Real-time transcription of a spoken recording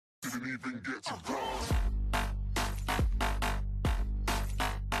Didn't even get to cross.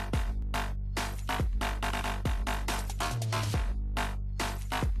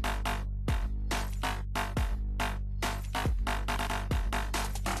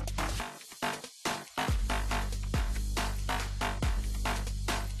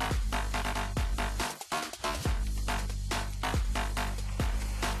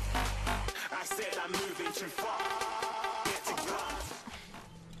 I said I'm moving too far. Get to cross.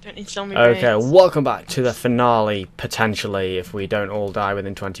 Don't need so many Okay, brains. welcome back to the finale, potentially, if we don't all die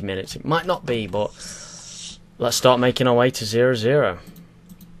within 20 minutes. It might not be, but let's start making our way to 0-0.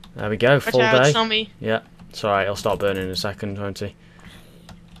 There we go, Watch full out, day. zombie. Yeah, it's alright, it'll start burning in a second, won't he?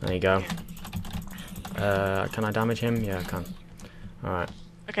 There you go. Can I damage him? Yeah, I can. Alright,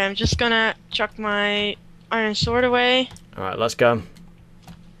 Okay, I'm just gonna chuck my iron sword away. alright, let's go.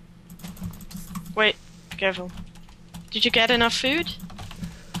 Wait, careful. Did you get enough food?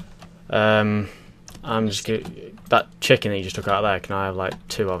 I'm just that chicken that you just took out there, can I have like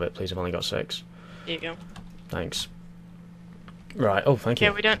 2 of it, please? I've only got 6. There you go. Thanks. Right, oh, thank you.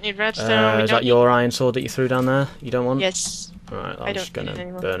 Yeah, we don't need redstone. we Is don't that your iron sword that you threw down there? You don't want? Yes. Alright, I I'm just don't need gonna it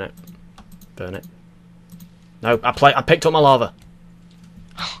anymore. burn it. Burn it. No, I picked up my lava.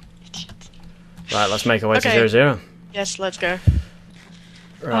 Idiot. Right, let's make our way Okay. to 0-0. Yes, let's go.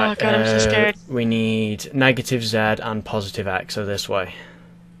 Right, Oh god, I'm so scared. we need negative Z and positive X, so this way.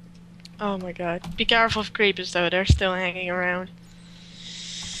 Oh my god. Be careful of creepers though, they're still hanging around.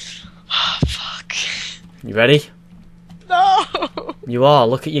 Oh, fuck. You ready? No! You are,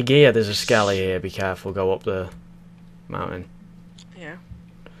 look at your gear, there's a skelly here, be careful, go up the mountain. Yeah.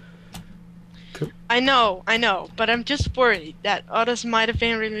 Cool. I know, but I'm just worried that others might have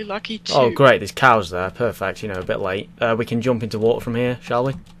been really lucky too. Oh great, there's cows there, perfect, you know, a bit late. We can jump into water from here, shall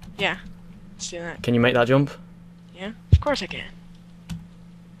we? Yeah. Let's do that. Can you make that jump? Yeah? Of course I can.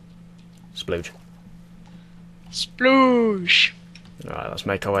 Splooge. Sploosh! Alright, let's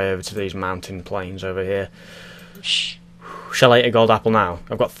make our way over to these mountain plains over here. Shh. Shall I eat a gold apple now?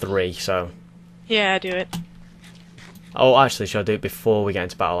 I've got 3, so... Yeah, do it. Oh, actually, should I do it before we get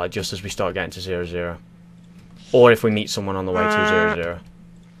into battle, like just as we start getting to 0-0? Or if we meet someone on the way to 0-0?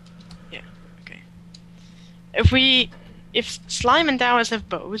 Yeah, okay. If Slime and Dowers have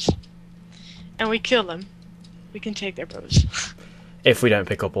bows, and we kill them, we can take their bows. If we don't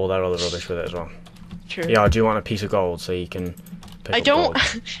pick up all their other rubbish with it as well. True. Yeah, do you want a piece of gold so you can pick I up don't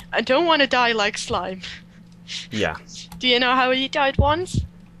gold? I don't want to die like Slime. Yeah. Do you know how he died once?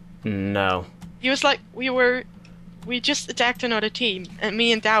 No. He was like, we just attacked another team, and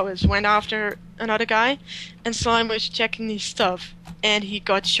me and Dowers went after another guy, and Slime was checking his stuff, and he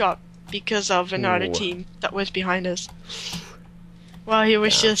got shot because of another Ooh. team that was behind us. While he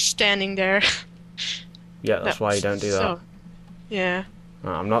was Yeah. just standing there. Yeah, that's why you don't do that. So, yeah.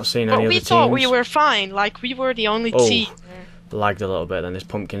 Right, I'm not seeing But any we other thought teams. we were fine, like we were the only Oh. team there. Lagged a little bit then. There's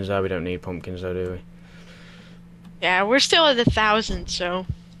pumpkins there. We don't need pumpkins though, do we? Yeah, we're still at 1,000, so.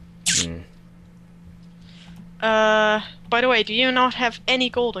 Hmm. By the way, do you not have any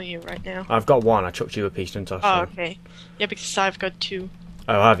gold on you right now? I've got 1. I chucked you a piece, didn't I? Oh, So- okay. Yeah, because I've got 2.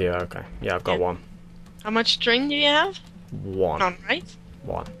 Oh, have you? Okay. Yeah, I've got Yeah. 1. How much string do you have? 1. None, right?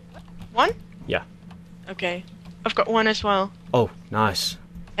 1. 1? Yeah. Okay. I've got 1 as well. Oh, nice.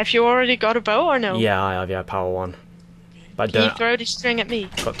 Have you already got a bow or no? Yeah, I have. Yeah, power 1. But I Can you don't. throw the string at me?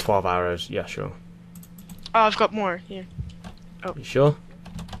 Got 12 arrows. Yeah, sure. Oh, I've got more. Here. You sure?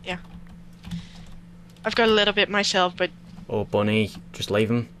 I've got a little bit myself, but Oh, bunny, just leave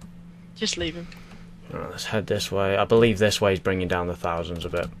him. just leave him. Right, let's head this way. I believe this way is bringing down the thousands a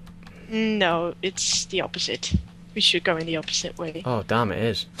bit. No, it's the opposite. We should go in the opposite way. Oh, damn, it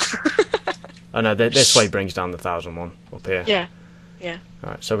is. Oh no, this way brings down the 1,001 up here. Yeah.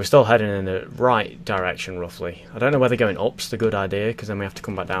 Alright, so we're still heading in the right direction, roughly. I don't know whether going up's the good idea, because then we have to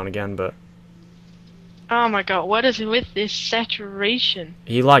come back down again, but... Oh my god, what is it with this saturation?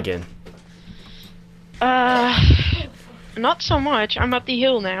 Are you lagging? Not so much. I'm up the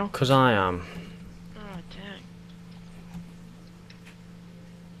hill now. Because I am. Oh, dang.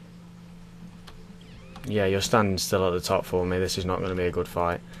 Yeah, you're standing still at the top for me. This is not going to be a good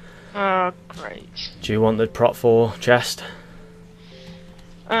fight. Oh, great. Do you want the prop 4 chest?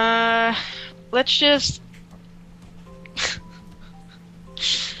 Let's just...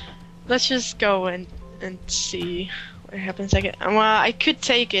 let's just go and see what happens. Well, I could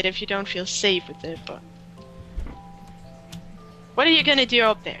take it if you don't feel safe with it, but... What are you gonna do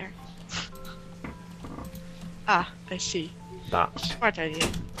up there? Ah, I see. That. Smart idea.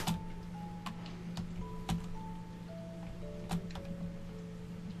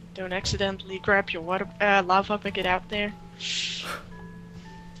 Don't accidentally grab your lava bucket out there.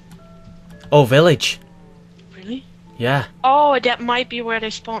 Oh, village. Really? Yeah. Oh, that might be where they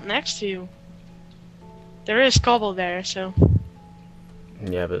spawned next to you. There is cobble there, so.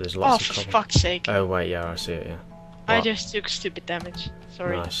 Yeah, but there's Oh, lots for of cobble. fuck's sake. Oh, wait, yeah, I see it, yeah. I What? just took stupid damage.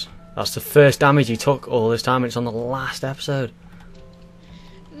 Sorry. Nice. That's the first damage you took all this time, and it's on the last episode.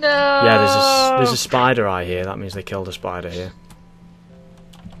 No! Yeah, there's a spider eye here. That means they killed a spider here.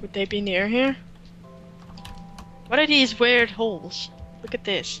 Would they be near here? What are these weird holes? Look at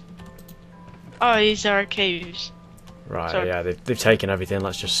this. Oh, these are caves. Right, Sorry. yeah, they've taken everything.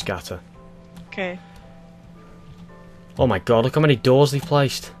 Let's just scatter. Okay. Oh my god, look how many doors they've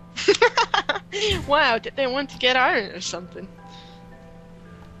placed. Wow, did they want to get iron or something?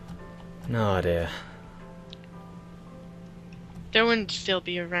 No idea. They wouldn't still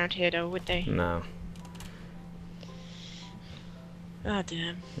be around here though, would they? No. Oh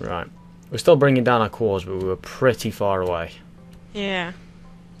damn. Right. We're still bringing down our cores, but we were pretty far away. Yeah.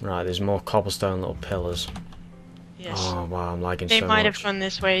 Right, there's more cobblestone little pillars. Yes. Oh wow, I'm lagging They so might much. have gone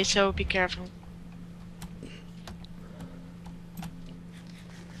this way, so be careful.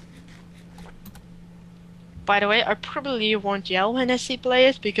 By the way, I probably won't yell when I see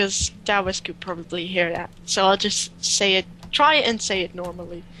players because Dawes could probably hear that. So I'll just say it. Try and say it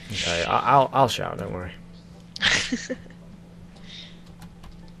normally. Okay, I'll shout. Don't worry.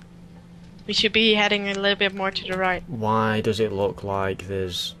 We should be heading a little bit more to the right. Why does it look like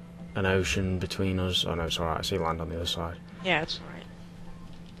there's an ocean between us? Oh no, it's alright. I see land on the other side. Yeah, it's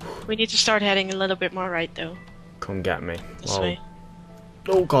alright. We need to start heading a little bit more right though. Come get me. This way.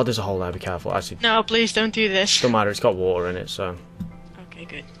 Oh god, there's a hole there. Be careful. Actually, No, please don't do this. don't matter. It's got water in it, so. Okay,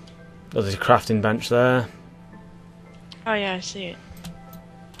 good. Oh, there's a crafting bench there. Oh yeah, I see it.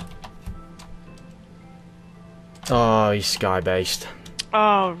 Oh, he's sky based.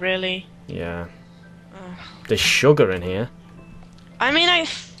 Oh, really? Yeah. Ugh. There's sugar in here. I mean, I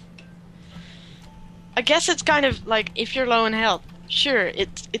guess it's kind of like if you're low in health, sure,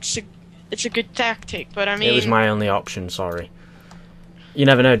 it's a good tactic, but I mean. It was my only option. Sorry. You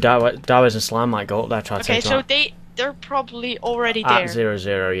never know. Dawes and Slam might go up there try to Okay, take so them they're probably already out. there. At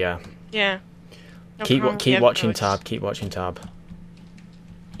 0-0, yeah. Yeah. No Keep problem, keep yeah, watching notes. tab. Keep watching tab.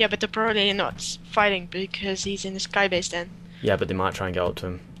 Yeah, but they're probably not fighting because he's in the sky base then. Yeah, but they might try and get up to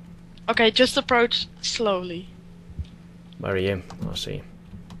him. Okay, just approach slowly. Where are you? I'll see.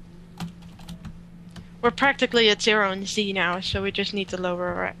 We're practically at 0 in Z now, so we just need to lower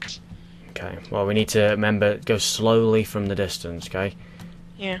our X. Okay. Well, we need to remember go slowly from the distance. Okay.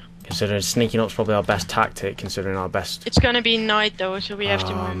 Yeah. Considering sneaking up's probably our best tactic. Considering our best. It's gonna be night though, so we have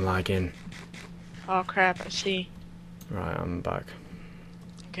to I'm move. lagging. Oh crap, I see. Right, I'm back.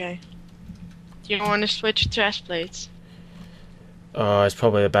 Okay. Do you want to switch to S plates? Oh, it's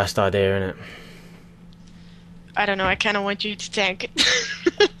probably the best idea, isn't it? I don't know, I kinda want you to tank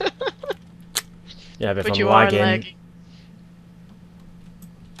it. Yeah, but if But I'm you lagging, are lagging.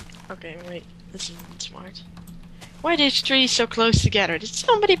 Okay, wait. This isn't smart. Why are these trees so close together? Did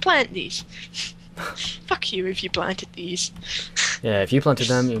somebody plant these? Fuck you if you planted these. yeah, if you planted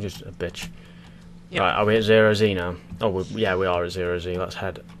them, you're just a bitch. Yep. Right, are we at 0Z now? Oh, yeah, we are at 0Z. Let's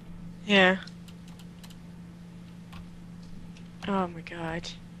head. Yeah. Oh my god.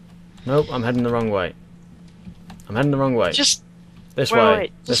 Nope, I'm heading the wrong way. I'm heading the wrong way. Just this wait, way.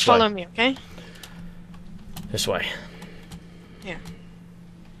 wait. This Just follow way. me, okay? This way. Yeah.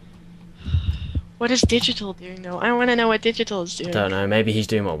 What is digital doing though? I want to know what digital is doing. Don't know. Maybe he's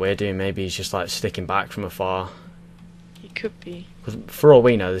doing what we're doing. Maybe he's just like sticking back from afar. He could be. 'Cause for all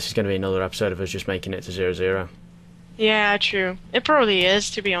we know, this is going to be another episode of us just making it to 0-0. Yeah, true. It probably is,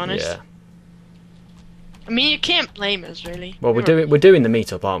 to be honest. Yeah. I mean, you can't blame us, really. Well, we're doing the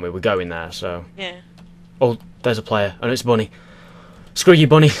meetup, aren't we? We're going there, so. Yeah. Oh, there's a player, and it's Bunny. Screw you,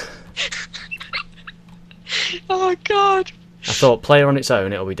 Bunny. Oh god. I thought player on its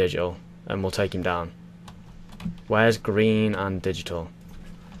own, it'll be digital, and we'll take him down. Where's green and digital?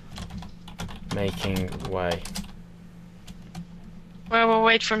 Making way. Well,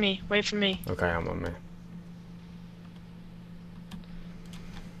 wait for me. Wait for me. Okay, I'm on me.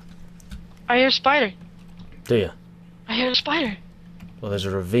 I hear a spider. Do you? I hear a spider. Well, there's a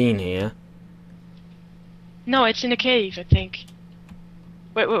ravine here. No, it's in a cave, I think.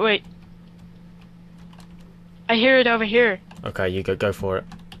 Wait. I hear it over here. Okay, you go for it.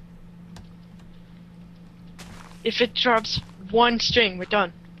 If it drops one string, we're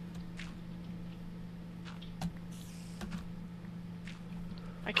done.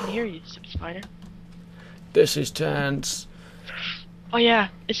 I can hear you, stupid spider. This is tense. Oh yeah,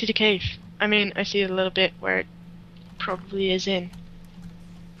 I see the cave. I mean, I see a little bit where it probably is in.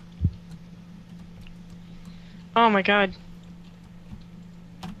 Oh my god.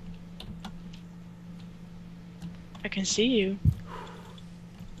 I can see you.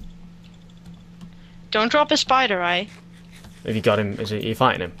 Don't drop a spider eye. Have you got him? Are you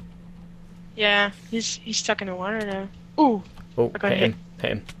fighting him? Yeah, he's stuck in the water now. Ooh. Oh, I got hit hit. him.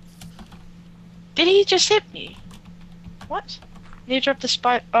 Hit him. Did he just hit me? What? Did he drop the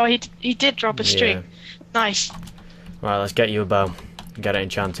spider? Oh, he did drop a string. Nice. Right, let's get you a bow. Get it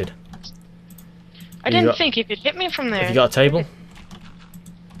enchanted. I didn't think you could hit me from there. Have you got a table?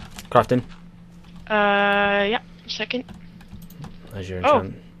 Crafting. Yeah. Second. There's your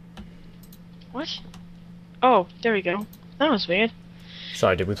enchant. What? Oh, there we go. That was weird.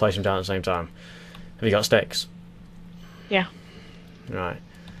 Sorry, did we place them down at the same time? Have you got sticks? Yeah. Right.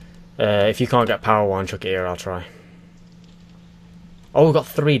 If you can't get power one, chuck it here, I'll try. Oh, we've got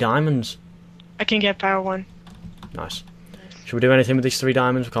 3 diamonds. I can get power 1. Nice. Should we do anything with these 3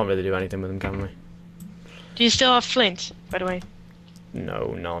 diamonds? We can't really do anything with them, can we? Do you still have flint, by the way?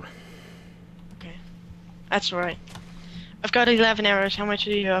 No, none. Okay. That's alright. I've got 11 arrows. How much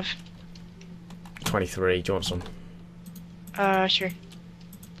do you have? 23. Do you want some? Sure.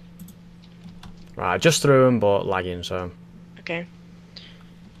 Right, I just threw them, but lagging, so... Okay.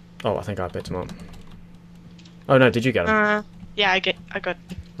 Oh, I think I picked them up. Oh no, did you get them? Yeah, I got.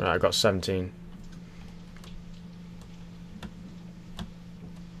 Right, I got 17.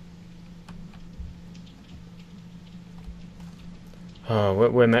 Oh,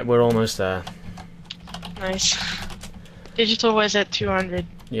 we're almost there. Nice. Digital was at 200.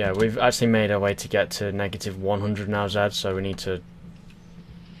 Yeah, we've actually made our way to get to negative 100 now, Zed, so we need to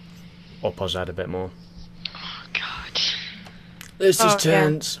up our Zed a bit more. Oh, God. This is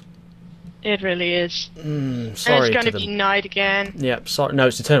tense. Yeah. It really is. Sorry. And it's gonna be night again. Yep, sorry. No,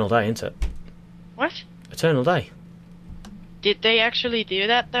 it's Eternal Day, isn't it? What? Eternal Day. Did they actually do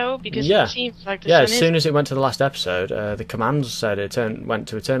that, though? Because yeah. It seems like the yeah, sun as soon as it went to the last episode, the commands said it went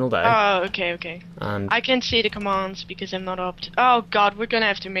to Eternal Day. Oh, okay. And I can see the commands because I'm not up to... Oh, God, we're gonna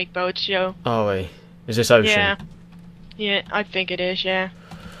have to make boats, Joe. Oh, wait. Is this ocean? Yeah. Yeah, I think it is, yeah.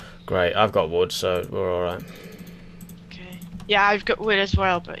 Great, I've got wood, so we're alright. Okay. Yeah, I've got wood as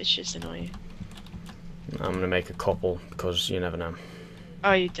well, but it's just annoying. I'm gonna make a couple, because you never know.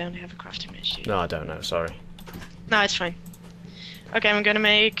 Oh, you don't have a crafting bench, do you? No, I don't know, sorry. No, it's fine. Okay, I'm gonna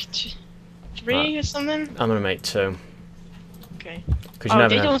make 3 or something. I'm gonna make 2. Okay. Because you never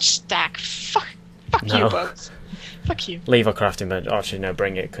they know. don't stack. Fuck No. you, boats. Fuck you. Leave a crafting bench. Actually, no,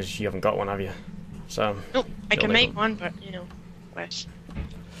 bring it, because you haven't got one, have you? So. Nope, I you'll can leave make one, but, you know, less.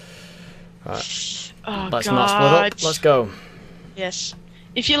 Right. Oh, Let's God. not split up. Let's go. Yes.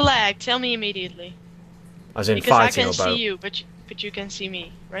 If you lag, tell me immediately. As in Because fighting I or can boat. see you, but you can see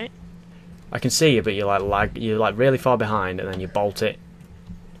me, right? I can see you, but you're like you're like really far behind, and then you bolt it.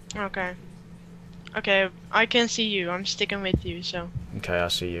 Okay. Okay, I can see you. I'm sticking with you, so. Okay, I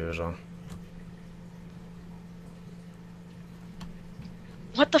see you as well.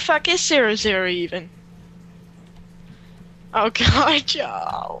 What the fuck is 0-0 even? Oh God,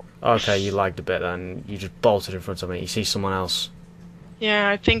 Joe. Okay, you lagged a bit then. You just bolted in front of me. You see someone else. Yeah,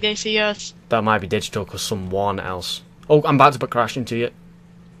 I think they see us. That might be digital, because someone else. Oh, I'm about to put crash into you.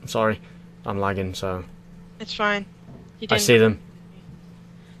 I'm sorry. I'm lagging, so. It's fine. You I didn't. see them.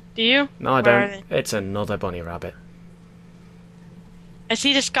 Do you? No, I Where are don't. they? It's another bunny rabbit. I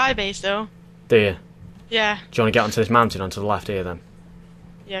see the sky base though. Do you? Yeah. Do you want to get onto this mountain onto the left here then?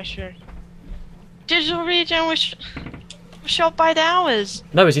 Yeah, sure. Digital regen was shot by the hours.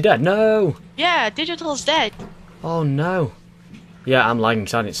 No, is he dead? No! Yeah, Digital's dead. Oh no. Yeah, I'm lagging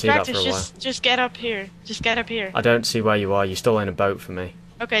because I didn't see that for a while. Just get up here. Just get up here. I don't see where you are. You're still in a boat for me.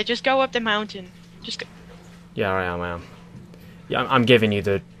 Okay, just go up the mountain. Just go. Yeah, I am. Yeah, I'm giving you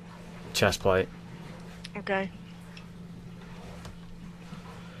the chest plate. Okay.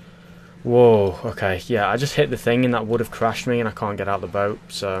 Whoa, okay. Yeah, I just hit the thing and that would have crashed me and I can't get out the boat,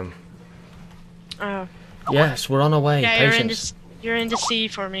 so... Oh. Yes, we're on our way. Yeah, Patience. you're in the sea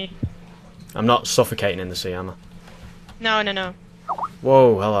for me. I'm not suffocating in the sea, am I? No.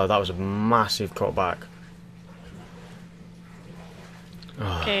 Whoa, hello, that was a massive cutback.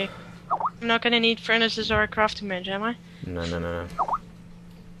 Oh, Okay. I'm not gonna need furnaces or a crafting bench, am I? no.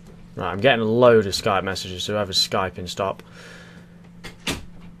 Right, I'm getting a load of Skype messages, so whoever's Skyping, stop.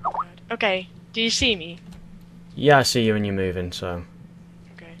 Okay. Do you see me? Yeah, I see you and you're moving, so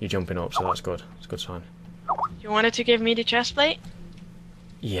Okay. you're jumping up, so that's good. It's a good sign. You wanted to give me the chest plate?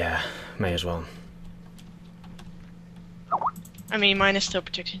 Yeah, may as well. I mean, mine is still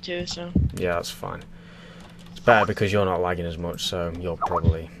protection too, so. Yeah, that's fine. It's better because you're not lagging as much, so you're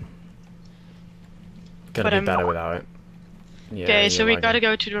probably gonna But be I'm better not. without it. Yeah, Okay, you're so we lagging. gotta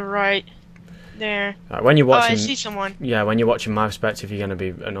go to the right. There. When you're Oh, watching, I see someone. yeah, when you're watching my perspective, you're gonna be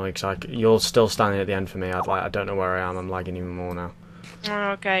annoyed because you're still standing at the end for me. I don't know where I am. I'm lagging even more now. Oh,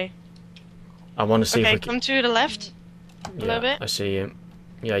 okay. I want to see Okay, if we come to the left. A little bit. I see you.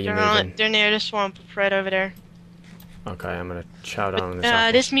 Yeah, you're They're moving. they're near the swamp, right over there. Okay, I'm gonna chow down on this.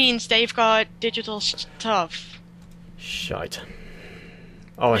 Apple. This means they've got digital stuff. Shite.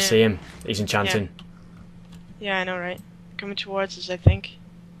 Oh, I Yeah. see him. He's enchanting. Yeah, I know, right? Coming towards us, I think.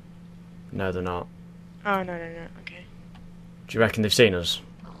 No, they're not. Oh, no. Okay. Do you reckon they've seen us?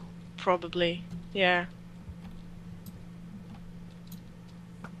 Probably. Yeah.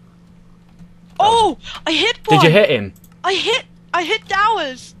 Oh! I hit one! Did you hit him? I hit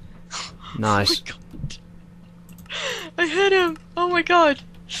Dowers! Nice. Oh my god. I hit him! Oh my god.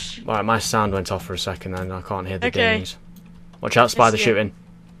 Alright, my sound went off for a second then. I can't hear the Okay. dings. Watch out, Spy, I they're see shooting.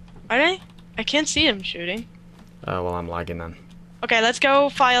 Are they? I can't see him shooting. Oh, well, I'm lagging then. Okay, let's go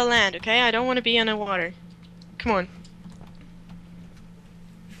file land, okay? I don't want to be underwater. Come on.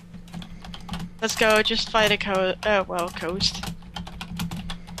 Let's go, just fly the coast.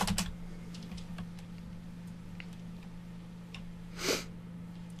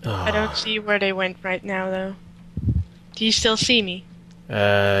 I don't see where they went right now, though. Do you still see me?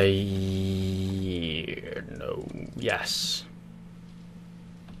 No. Yes.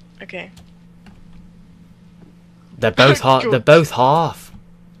 Okay. They're both half. Good. They're both half.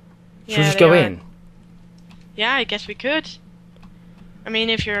 Should we Yeah, just they go are. in? Yeah, I guess we could. I mean,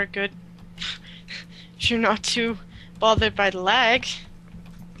 if you're good... if you're not too bothered by the lag.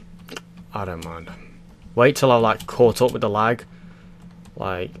 I don't mind. Wait till I like caught up with the lag,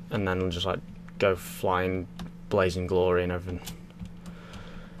 like, and then I'll just like go flying, blazing glory and everything.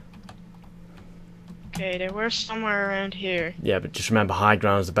 Okay, they were somewhere around here. Yeah, but just remember, high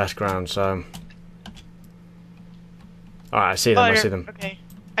ground is the best ground. So, all right, I see them. I see them Okay.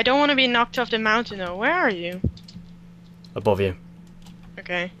 I don't want to be knocked off the mountain, though. Where are you? above you.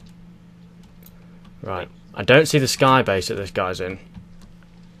 Okay. Right. I don't see the sky base that this guy's in.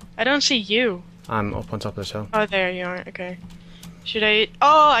 I don't see you. I'm up on top of this hill. Oh, there you are. Okay. Should I...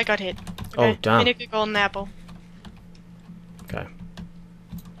 Oh, I got hit. Okay. Oh, damn. Take a golden apple. Okay.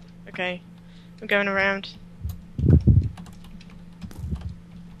 Okay. I'm going around.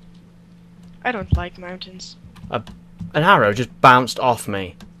 I don't like mountains. An arrow just bounced off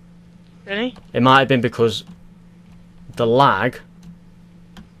me. Really? It might have been because the lag,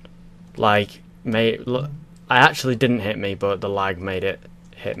 like, made. Look, I actually didn't hit me, but the lag made it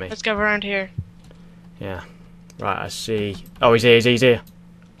hit me. Let's go around here. Yeah. Right, I see. Oh, he's here, he's here.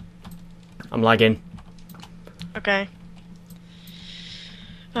 I'm lagging. Okay.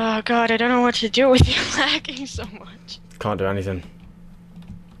 Oh god, I don't know what to do with you lagging so much. Can't do anything.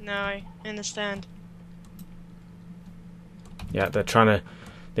 No, I understand. Yeah, they're trying to.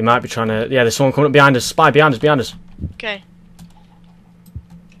 They might be trying to. Yeah, there's someone coming up behind us. Spy, behind us, behind us. Okay.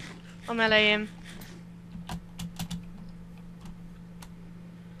 I'll melee him.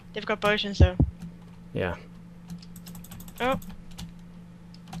 They've got potions though. Yeah. Oh.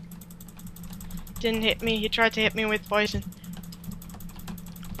 Didn't hit me. He tried to hit me with poison.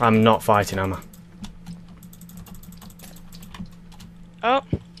 I'm not fighting, am I? Oh.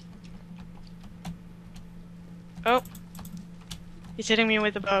 Oh. He's hitting me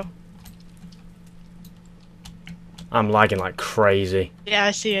with the bow. I'm lagging like crazy. Yeah,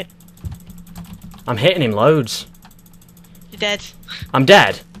 I see it. I'm hitting him loads. You're dead. I'm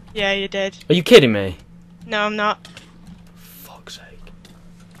dead. Yeah, you're dead. Are you kidding me? No, I'm not. Fuck's sake.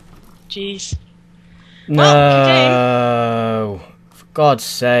 Jeez. No. For God's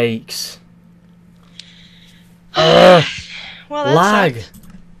sakes. Ugh. Well, that Lag. sucked.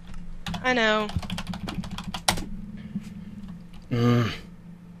 I know.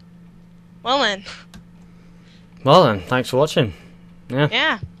 Well then. Well then, thanks for watching. Yeah.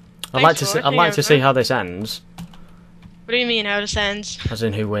 Yeah. I'd like Thanks to for see. I'd watching, like to see everyone. how this ends. What do you mean, how this ends? As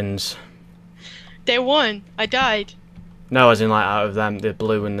in, who wins? They won. I died. No, as in like out of them, the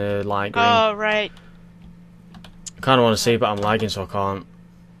blue and the light green. Oh, right. I kind of want to see, but I'm lagging, so I can't.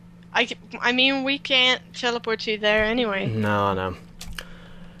 I mean, we can't teleport you there anyway. No, I know.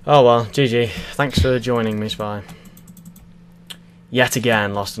 Oh well, GG. Thanks for joining me, Spy. Yet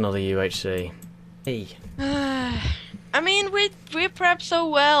again, lost another UHC. Hey. I mean, we prepped so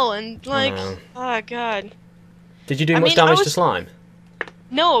well, and like, know. oh god. Did you do I much mean, I damage to was- slime?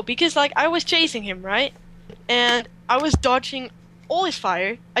 No, because like I was chasing him, right? And I was dodging all his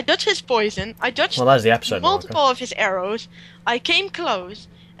fire. I dodged his poison. I dodged Well, that's the episode multiple marker. of his arrows. I came close,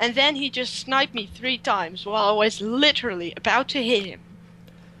 and then he just sniped me 3 times while I was literally about to hit him.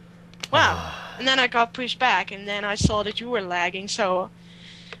 Wow. And then I got pushed back, and then I saw that you were lagging, so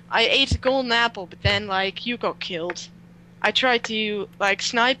I ate a golden apple, but then like you got killed. I tried to like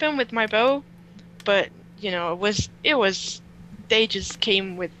snipe him with my bow, but you know it was they just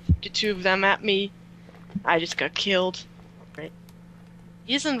came with the two of them at me. I just got killed. Right.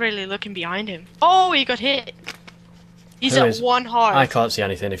 He isn't really looking behind him. Oh, he got hit. He's Who at is? 1 heart. I can't see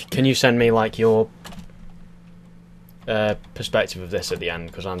anything. Can you send me like your perspective of this at the end,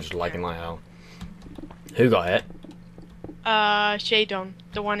 because I'm just lagging like hell. Who got hit? Shadon,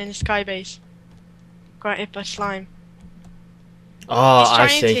 the one in the sky base, got hit by slime. Oh, He's I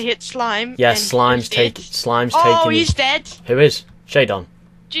trying see. to hit slime. Yes, and Slime's he's dead. taking. Oh, he's dead. Who is? Shadon.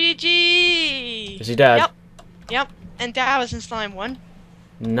 GG. Is he dead? Yep. And Dowers and Slime won.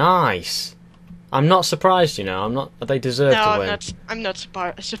 Nice. I'm not surprised, you know. I'm not. They deserve to win. I'm not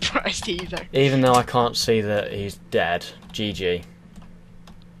surprised either. Even though I can't see that he's dead. GG.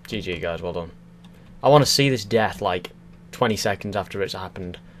 GG, guys. Well done. I want to see this death like 20 seconds after it's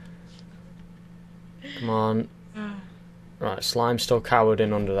happened. Come on. Right, Slime's still cowered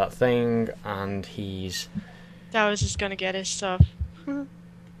in under that thing, and he's... Dowers is gonna get his stuff.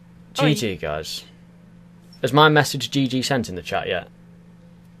 GG, guys. Has my message GG sent in the chat yet?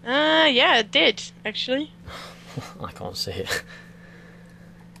 Yeah, it did, actually. I can't see it.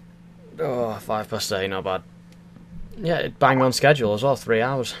 Oh, 8:05, not bad. Yeah, it bang on schedule as well, 3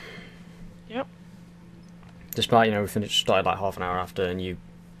 hours. Yep. Despite, you know, we started like half an hour after, and you...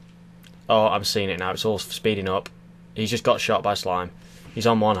 Oh, I'm seeing it now, it's all speeding up. He's just got shot by Slime. He's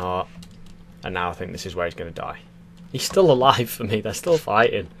on 1 heart. And now I think this is where he's going to die. He's still alive for me, they're still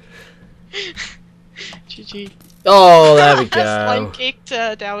fighting. GG. Oh, there we go. Slime kicked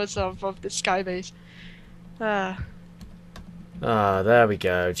Dowers off of the skybase. There we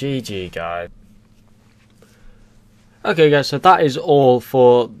go. GG, guys. Okay, guys, so that is all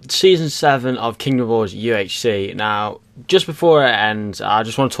for Season 7 of Kingdom Wars UHC. Now, just before it ends, I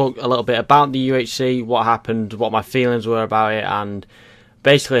just want to talk a little bit about the UHC, what happened, what my feelings were about it, and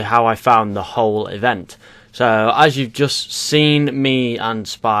basically how I found the whole event. So, as you've just seen, me and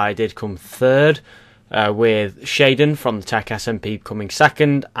Spy did come third, with Shaden from the Tech SMP coming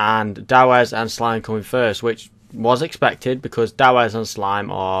second, and Dawes and Slime coming first, which was expected because Dawes and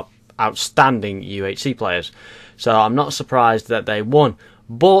Slime are outstanding UHC players. So I'm not surprised that they won.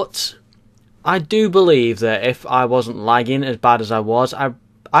 But I do believe that if I wasn't lagging as bad as I was,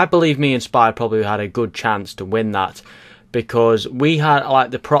 I believe me and Spy probably had a good chance to win that. Because we had like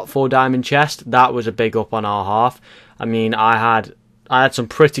the Prot 4 diamond chest, that was a big up on our half. I mean, I had some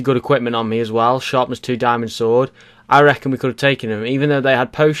pretty good equipment on me as well. Sharpness 2 diamond sword. I reckon we could have taken them, even though they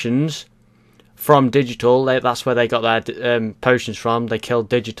had potions from Digital. That's where they got their potions from. They killed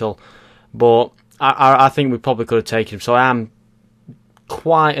Digital. But I think we probably could have taken him, so I am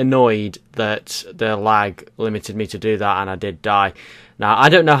quite annoyed that the lag limited me to do that, and I did die. Now, I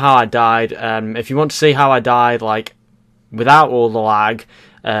don't know how I died. If you want to see how I died, like, without all the lag,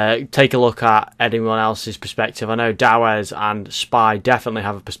 take a look at anyone else's perspective. I know Dawes and Spy definitely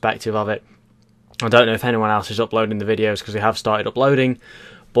have a perspective of it. I don't know if anyone else is uploading the videos, because they have started uploading,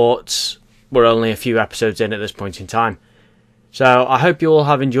 but we're only a few episodes in at this point in time. So I hope you all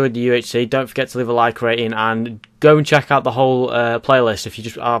have enjoyed the UHC. Don't forget to leave a like rating and go and check out the whole playlist. If you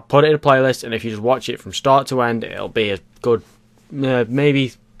just put it in a playlist, and if you just watch it from start to end, it'll be a good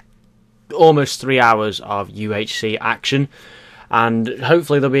maybe almost 3 hours of UHC action. And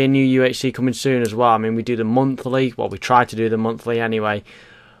hopefully there'll be a new UHC coming soon as well. I mean, we do the monthly. Well, we try to do the monthly anyway.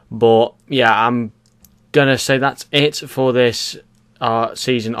 But yeah, I'm gonna say that's it for this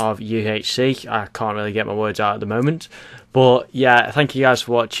season of UHC. I can't really get my words out at the moment. But yeah, thank you guys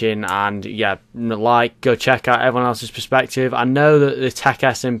for watching, and yeah, go check out everyone else's perspective. I know that the Tech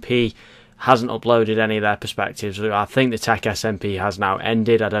SMP hasn't uploaded any of their perspectives. I think the Tech SMP has now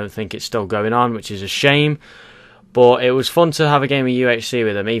ended. I don't think it's still going on, which is a shame. But it was fun to have a game of UHC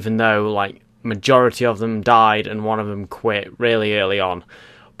with them, even though like majority of them died and one of them quit really early on.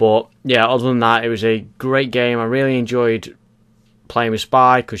 But yeah, other than that, it was a great game. I really enjoyed playing with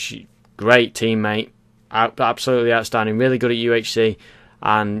Spy because she's a great teammate. Absolutely outstanding, really good at UHC,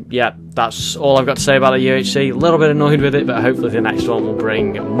 and yeah, that's all I've got to say about the UHC. A little bit annoyed with it, but hopefully the next one will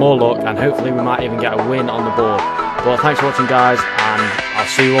bring more luck, and hopefully we might even get a win on the board. But thanks for watching, guys, and I'll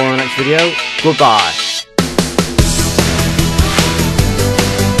see you all in the next video. Goodbye.